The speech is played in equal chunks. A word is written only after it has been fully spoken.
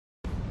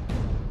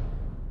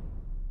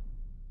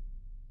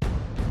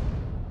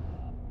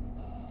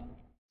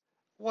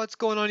What's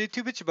going on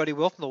YouTube? It's your buddy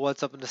Will from the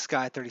What's Up in the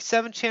Sky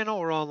 37 channel.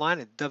 We're online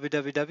at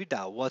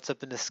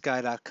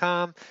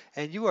www.whatsupinthesky.com,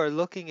 and you are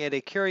looking at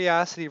a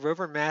Curiosity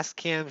Rover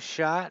MASTCAM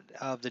shot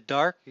of the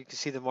dark. You can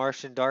see the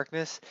Martian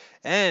darkness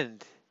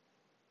and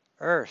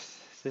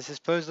Earth. This is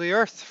supposedly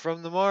Earth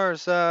from the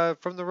Mars,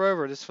 from the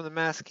rover. This is from the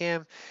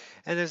MASTCAM,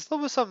 and there's a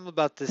little bit something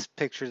about this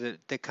picture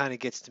that kind of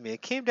gets to me.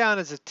 It came down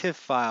as a TIFF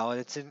file,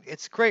 and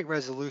it's great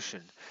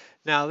resolution.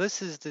 Now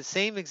this is the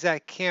same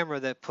exact camera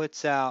that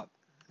puts out.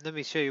 Let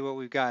me show you what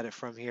we've got it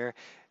from here,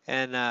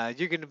 and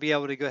you're going to be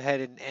able to go ahead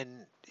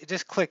and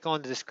just click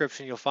on the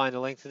description. You'll find a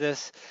link to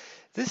this.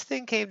 This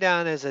thing came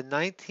down as a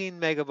 19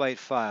 megabyte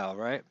file,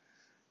 right?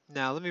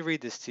 Now, let me read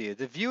this to you.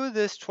 The view of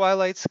this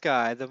twilight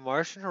sky, the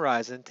Martian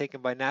horizon,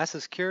 taken by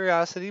NASA's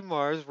Curiosity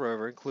Mars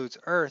rover, includes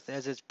Earth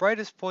as its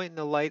brightest point in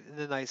the light in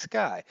the night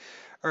sky.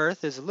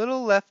 Earth is a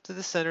little left to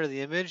the center of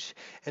the image,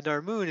 and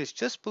our moon is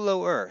just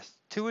below Earth.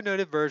 Two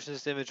annotated versions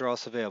of the image are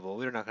also available.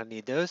 We're not going to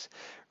need those.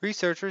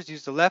 Researchers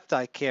used the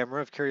left-eye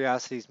camera of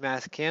Curiosity's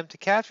MASTCAM to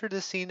capture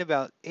the scene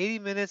about 80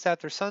 minutes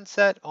after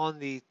sunset on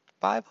the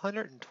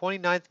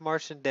 529th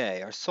Martian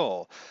day, or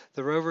Sol,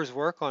 the rover's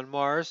work on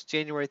Mars,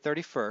 January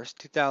 31st,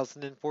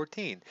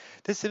 2014.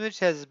 This image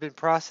has been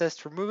processed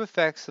to remove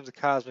effects of the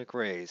cosmic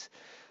rays.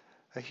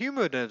 A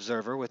human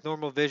observer with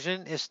normal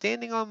vision, if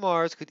standing on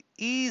Mars, could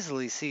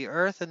easily see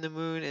Earth and the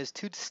Moon as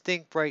two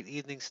distinct bright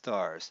evening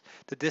stars.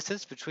 The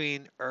distance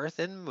between Earth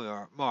and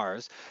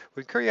Mars,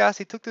 when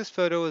Curiosity took this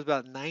photo, was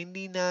about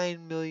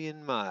 99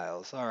 million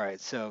miles.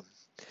 Alright,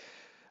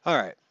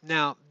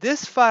 now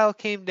this file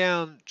came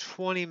down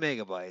 20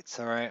 megabytes,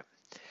 alright?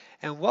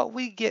 And what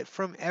we get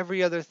from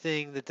every other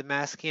thing that the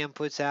MASTCAM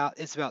puts out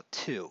is about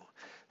 2.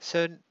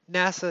 So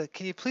NASA,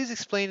 can you please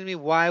explain to me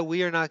why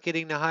we are not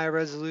getting the higher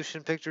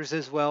resolution pictures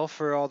as well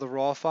for all the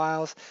raw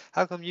files?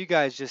 How come you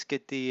guys just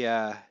get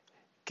the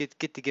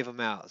get to give them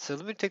out? So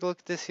let me take a look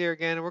at this here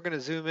again, and we're going to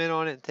zoom in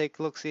on it and take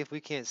a look, see if we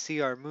can't see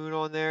our moon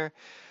on there.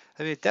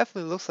 I mean, it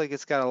definitely looks like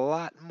it's got a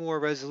lot more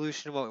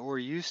resolution than what we're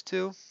used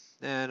to.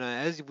 And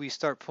as we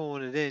start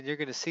pulling it in, you're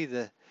going to see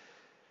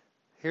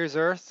here's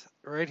Earth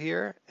right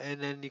here,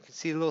 and then you can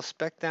see a little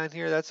speck down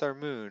here. That's our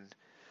moon.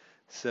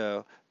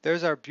 So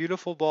there's our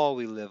beautiful ball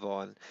we live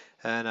on.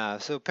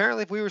 And so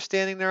apparently if we were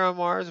standing there on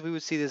Mars, we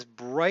would see this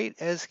bright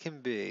as can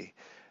be.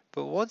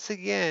 But once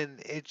again,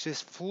 it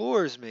just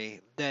floors me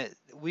that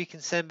we can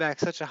send back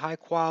such a high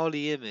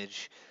quality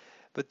image,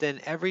 but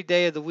then every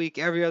day of the week,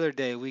 every other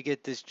day, we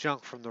get this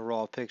junk from the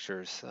raw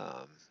pictures.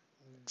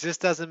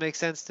 Just doesn't make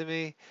sense to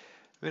me.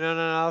 I mean, no,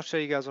 I'll show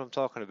you guys what I'm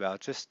talking about.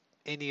 Just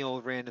any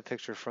old random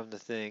picture from the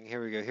thing.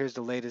 Here we go. Here's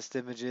the latest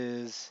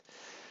images.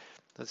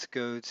 Let's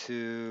go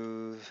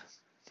to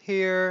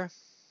here.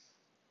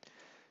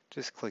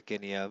 Just click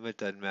any of them. It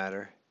doesn't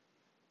matter.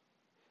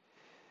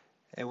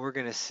 And we're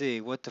going to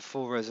see what the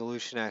full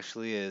resolution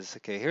actually is.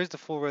 Okay, here's the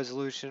full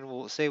resolution.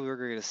 We'll say we were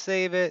going to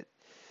save it.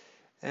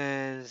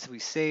 And we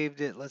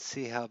saved it. Let's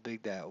see how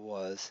big that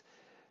was.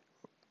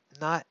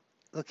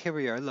 Look, here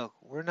we are. Look,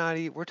 we're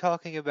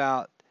talking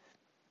about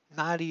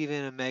not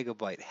even a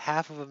megabyte.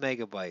 Half of a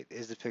megabyte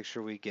is the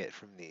picture we get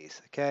from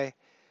these, okay?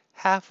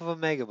 Half of a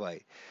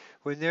megabyte.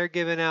 When they're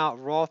giving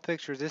out raw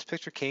pictures, this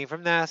picture came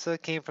from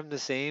NASA, came from the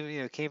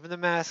same, came from the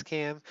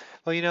MASTCAM.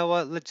 Well, you know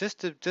what?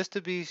 Just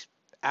to be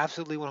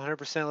absolutely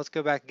 100%, let's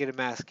go back and get a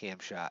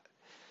MASTCAM shot.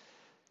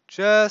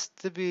 Just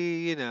to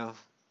be,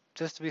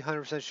 just to be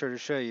 100% sure to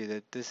show you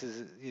that this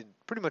is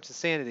pretty much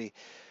insanity.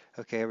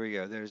 Okay, here we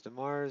go. There's the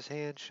Mars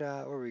hand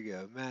shot. Where we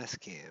go?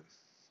 MASTCAM.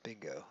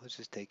 Bingo. Let's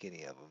just take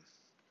any of them.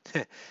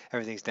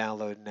 Everything's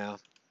downloading now.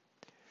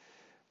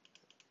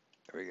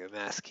 There we go,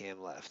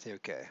 MASTCAM left.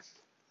 Okay.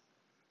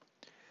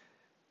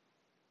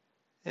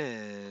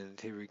 And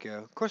here we go.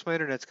 Of course, my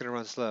internet's going to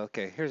run slow.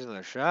 Okay, here's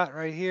another shot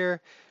right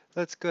here.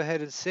 Let's go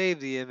ahead and save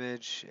the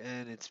image,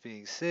 and it's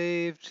being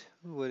saved.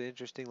 Ooh, what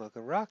interesting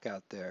looking rock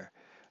out there.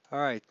 All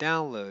right,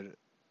 download.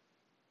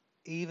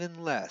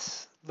 Even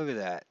less. Look at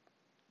that.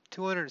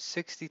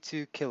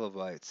 262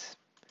 kilobytes.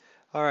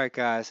 All right,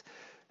 guys.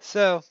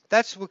 So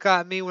that's what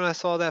got me when I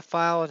saw that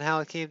file and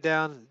how it came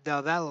down. Now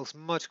that looks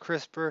much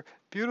crisper.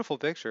 Beautiful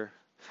picture.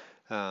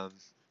 So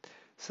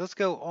let's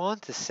go on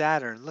to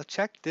Saturn. Look,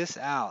 check this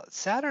out.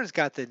 Saturn's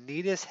got the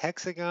neatest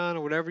hexagon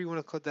or whatever you want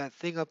to call that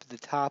thing up at the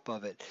top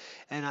of it.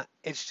 And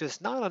it's just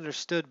not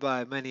understood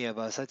by many of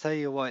us. I tell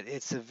you what,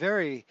 it's a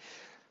very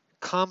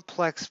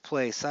complex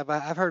place.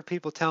 I've heard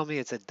people tell me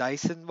it's a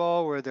Dyson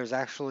ball where there's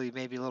actually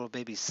maybe a little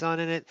baby sun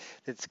in it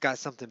that's got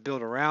something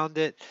built around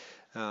it.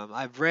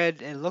 I've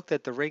read and looked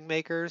at the ring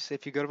makers.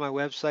 If you go to my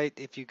website,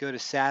 if you go to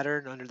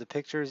Saturn under the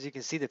pictures, you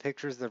can see the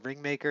pictures of the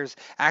ring makers.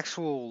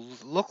 Actual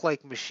look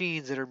like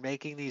machines that are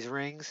making these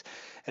rings.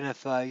 And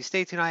if you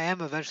stay tuned, I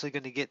am eventually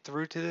going to get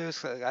through to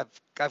this.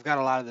 I've got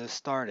a lot of those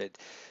started.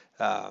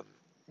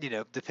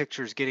 The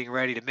pictures getting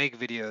ready to make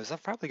videos.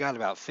 I've probably got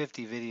about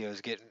 50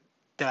 videos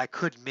that I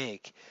could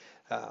make.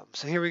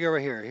 So here we go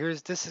right here.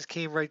 This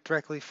came right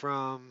directly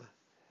from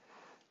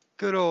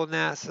good old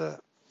NASA,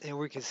 and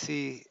we can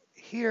see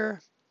here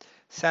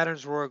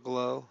Saturn's Aurora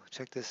glow.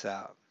 Check this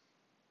out.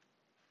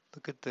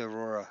 Look at the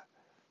Aurora.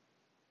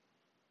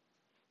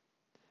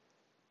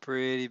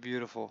 Pretty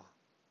beautiful.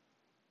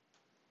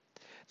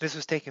 This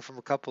was taken from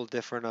a couple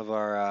different of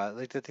our,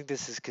 like I think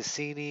this is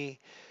Cassini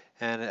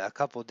and a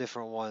couple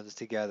different ones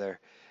together.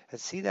 And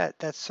see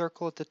that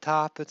circle at the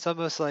top? It's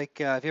almost like,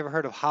 have you ever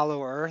heard of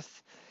hollow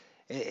Earth?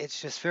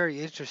 It's just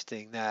very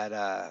interesting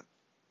that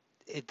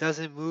it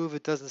doesn't move,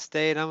 it doesn't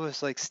stay, it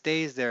almost like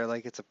stays there,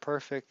 like it's a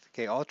perfect,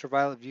 okay,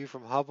 ultraviolet view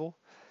from Hubble.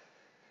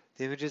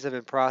 The images have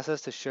been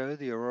processed to show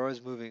the aurora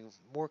is moving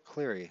more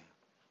clearly.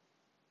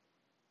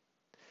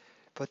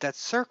 But that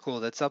circle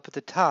that's up at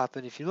the top,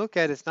 and if you look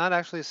at it, it's not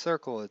actually a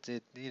circle.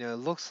 It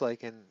looks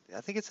like, and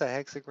I think it's a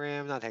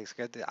hexagram, not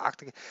hexagram, the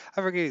octagon.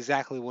 I forget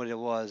exactly what it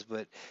was,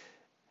 but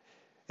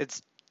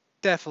it's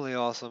definitely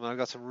awesome. I've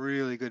got some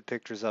really good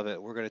pictures of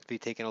it. We're going to be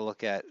taking a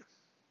look at.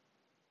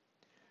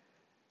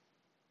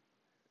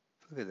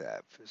 Look at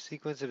that.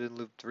 Sequence have been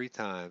looped 3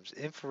 times.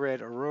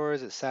 Infrared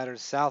auroras at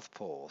Saturn's south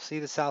pole. See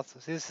the south?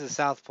 See, this is the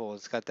south pole.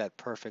 It's got that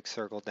perfect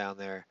circle down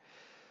there.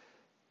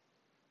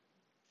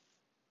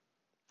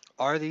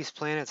 Are these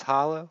planets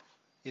hollow?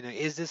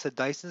 Is this a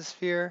Dyson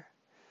sphere?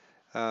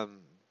 Um,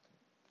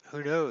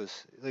 who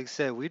knows? Like I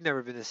said, we've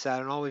never been to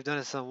Saturn. All we've done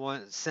is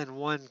send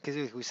one,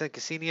 because we sent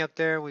Cassini up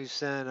there. We've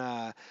sent,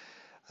 I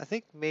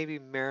think maybe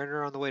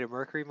Mariner on the way to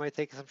Mercury might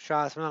take some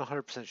shots. I'm not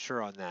 100%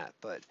 sure on that.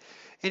 But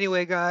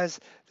anyway, guys,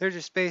 there's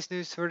your space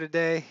news for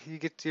today. You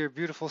get to your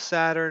beautiful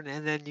Saturn,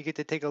 and then you get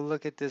to take a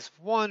look at this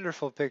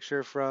wonderful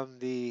picture from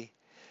the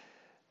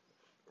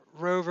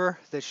rover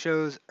that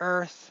shows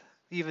Earth,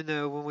 even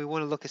though when we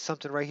want to look at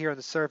something right here on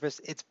the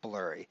surface, it's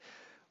blurry.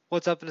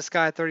 What's up in the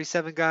sky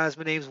 37, guys?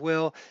 My name's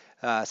Will.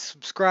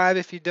 Subscribe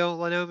if you don't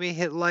know me.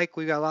 Hit like.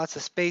 We got lots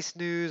of space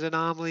news,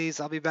 anomalies.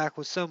 I'll be back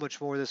with so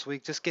much more this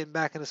week. Just getting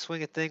back in the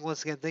swing of things.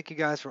 Once again, thank you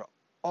guys for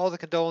all the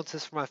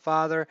condolences for my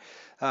father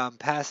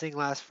passing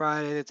last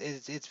Friday.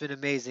 It's been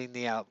amazing,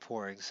 the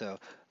outpouring. So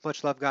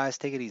much love, guys.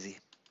 Take it easy.